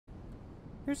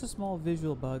Here's a small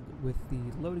visual bug with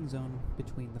the loading zone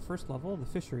between the first level, the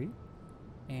fishery,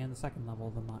 and the second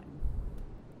level, the mine.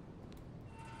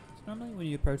 So normally when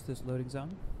you approach this loading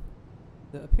zone,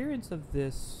 the appearance of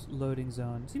this loading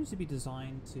zone seems to be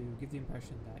designed to give the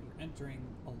impression that you're entering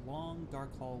a long,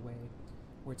 dark hallway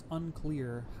where it's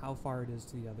unclear how far it is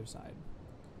to the other side.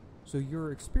 So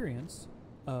your experience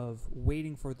of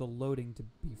waiting for the loading to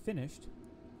be finished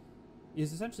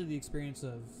is essentially the experience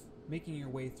of making your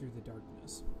way through the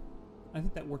darkness. I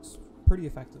think that works pretty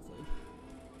effectively.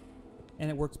 And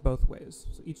it works both ways.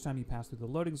 So each time you pass through the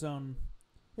loading zone,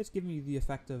 it's giving you the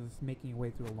effect of making your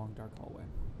way through a long, dark hallway.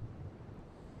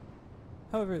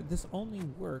 However, this only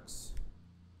works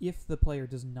if the player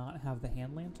does not have the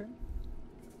hand lantern.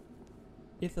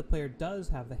 If the player does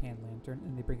have the hand lantern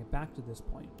and they bring it back to this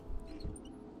point,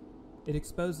 it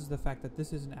exposes the fact that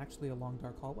this isn't actually a long,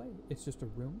 dark hallway, it's just a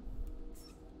room.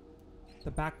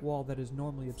 The back wall that is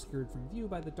normally obscured from view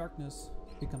by the darkness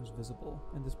becomes visible,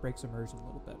 and this breaks immersion a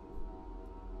little bit.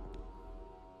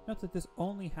 Note that this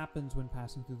only happens when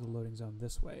passing through the loading zone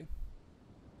this way.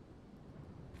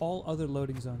 All other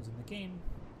loading zones in the game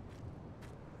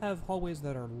have hallways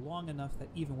that are long enough that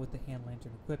even with the hand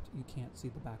lantern equipped, you can't see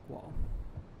the back wall.